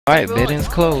Alright, betting's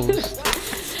closed.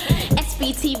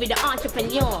 SBTV the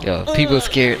entrepreneur. Yo, people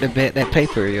scared to bet that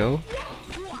paper, yo.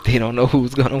 They don't know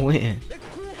who's gonna win.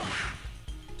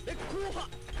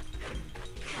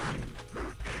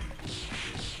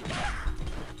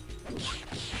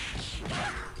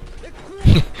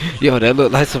 Yo, that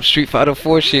look like some Street Fighter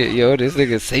 4 shit, yo. This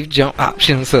nigga safe jump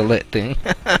option selecting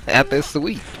after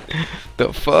sweep.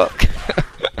 The fuck?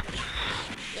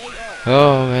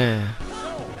 Oh man.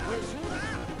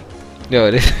 Yo,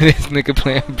 this nigga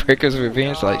playing Breaker's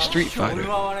Revenge like Street Fighter.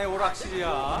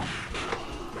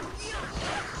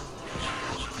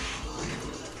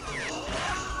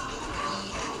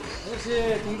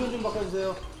 아저씨 동전 좀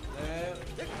바꿔주세요. 네.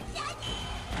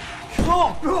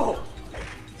 형!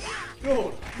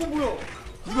 너 뭐야?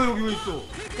 누가 여기 왜 있어?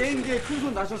 게임기에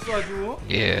큰손 나셨어 아주?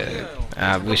 Yeah,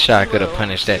 I wish I could have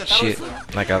punished that shit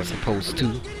like I was supposed to.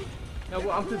 야,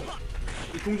 뭐 아무튼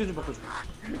이 동전 좀 바꿔줘.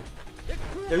 야,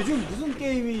 요즘 무슨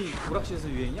게임이 오락실에서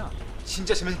유행이야?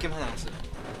 진짜 재밌는 게임 하나 나왔어요.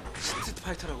 스트리트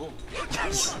파이터라고.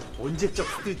 야이씨, 언제적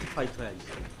스트리트 파이터야 이게.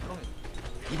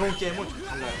 이번 게임은 좀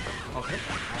달라요. 아 그래?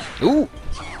 Ooh.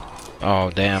 Oh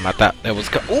damn, I thought that was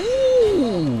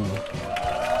Ooh.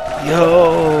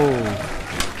 Yo.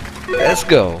 Let's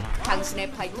go.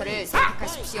 당신의 파이터를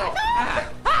선택하십시오.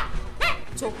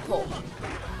 조포.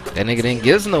 That nigga didn't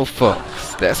give no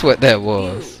fucks. That's what that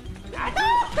was.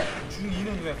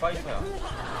 중2는 왜 파이터야?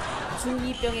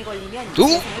 중2병에 걸리면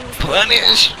Ooh,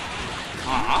 punish.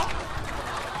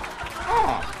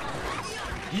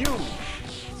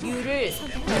 류를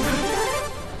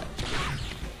선택하십시오.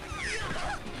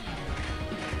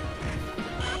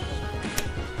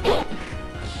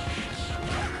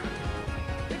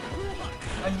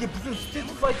 아 이게 무슨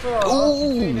스트리트 파이터야?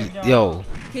 Ooh, yo.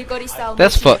 길거리 싸움.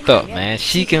 That's fucked up, man.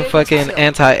 She can fucking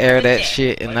anti-air that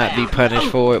shit and not be punished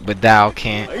for it, but Dow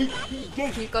can't.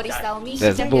 길거리 싸움이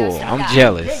That's bull. I'm 시작되었습니다.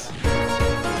 jealous.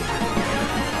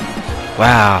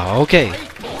 Wow, okay.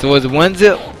 So it's one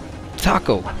zip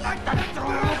taco.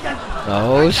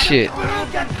 Oh shit.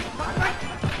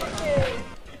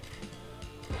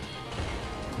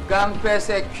 깡패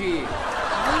새끼.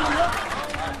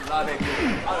 라베큐.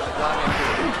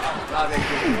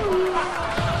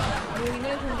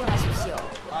 노인을 공격하십시오.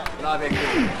 라베큐.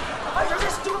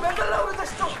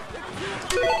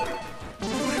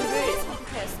 류를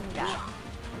선택하였습니다.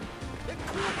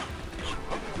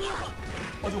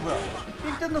 저 뭐야?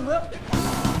 삥 뜯는 거야? 야,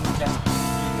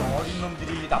 이 어린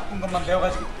놈들이 나쁜 것만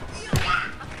배워가지고.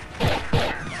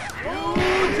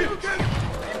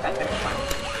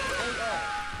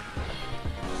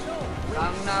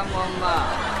 강남 엄마.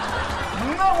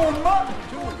 강남 엄마?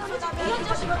 이런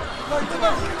자식아. 야, 이거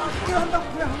한다고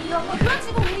그냥 한다고. 그런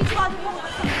지금 우리 집 아니고.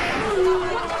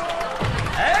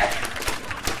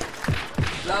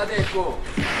 라데코.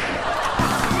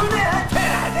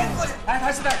 아,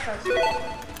 다시. 이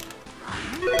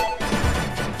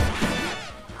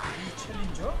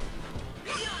챌린저?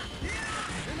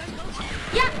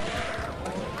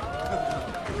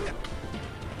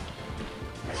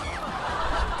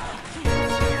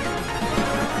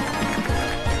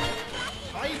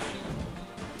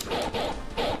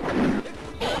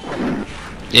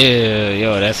 Yeah,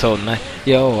 yo, that's so nice.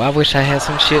 Yo, I wish I had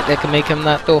some shit that could make him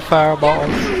not throw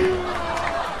fireballs.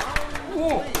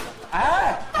 오!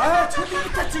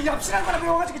 초딩부터 지금 엽실한 거나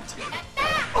배워가지고.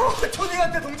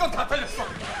 초딩한테 동전 다 털렸어.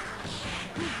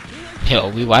 Yo,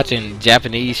 we watching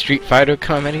Japanese Street Fighter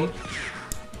comedy.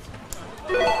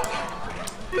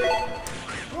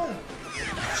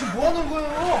 지금 뭐 하는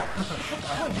거예요?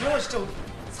 형, 이러면 진짜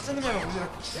사장님이랑 우리랑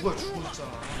죽어 진짜.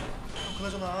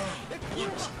 그나저나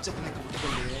진짜 보니까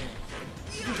어떡할래?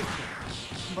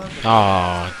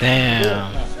 Oh,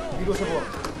 damn. 위로 서봐.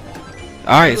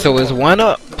 Alright, so it's one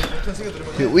up.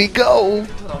 Here we go.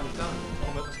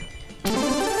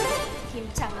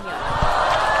 김창렬.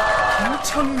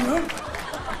 김창렬?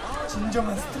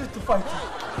 진정한 스트리트 파이터.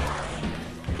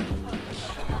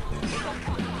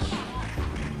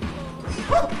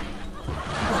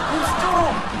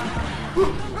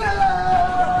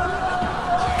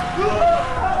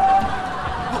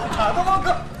 다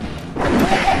도망가.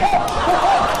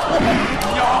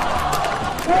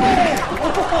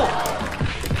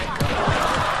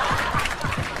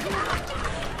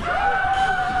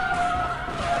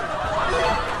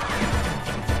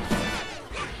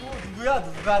 누구야?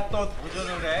 누가 또 도전을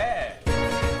해?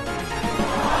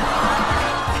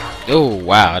 Oh,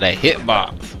 wow, that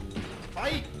hitbox.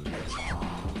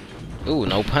 Ooh,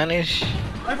 no punish.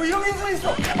 아니 뭐 여기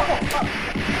있어.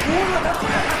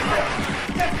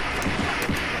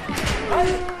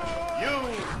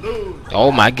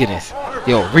 Oh my goodness.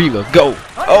 Yo, Reba, go.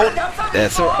 Oh.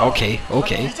 That's okay.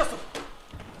 Okay.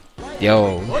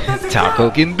 Yo, Taco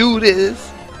can do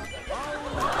this.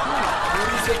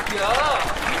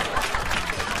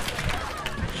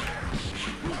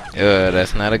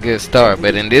 That's not a good start.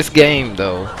 But in this game,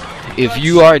 though, if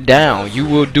you are down, you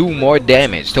will do more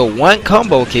damage. So one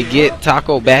combo can get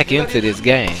Taco back into this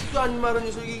game.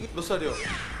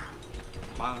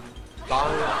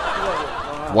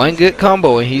 One good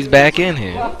combo and he's back in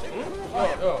here.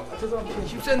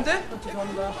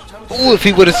 Ooh, if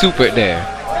he would have supered there.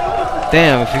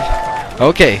 Damn. If he...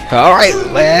 Okay. All right.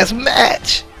 Last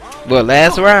match. Well,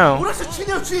 last round.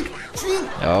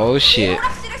 Oh shit.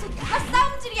 오락실에서 누가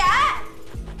싸움질이야?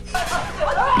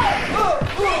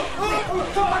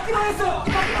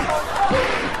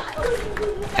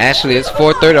 Actually, it's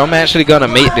 4:30. I'm actually gonna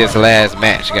make this last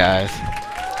match, guys.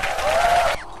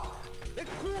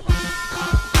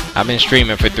 I've been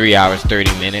streaming for 3 hours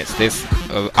 30 minutes. This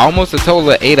almost a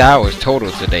total of 8 hours total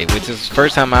today, which is the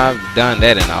first time I've done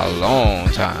that in a long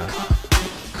time.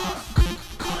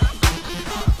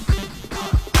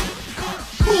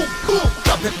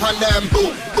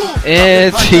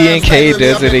 And TNK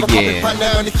does it again.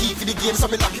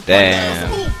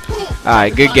 Damn.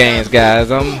 Alright, good games,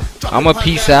 guys. I'm a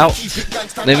peace out.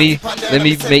 Let me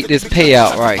make this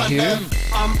payout right here.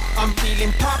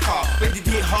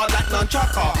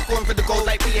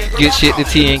 Good shit to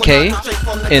TNK.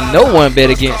 And no one bet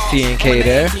against TNK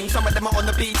there.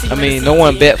 I mean, no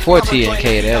one bet for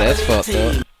TNK there. That's fucked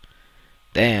up.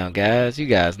 Damn, guys. You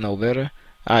guys know better.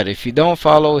 Alright, if you don't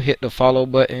follow, hit the follow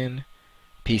button.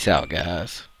 Peace out,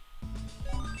 guys.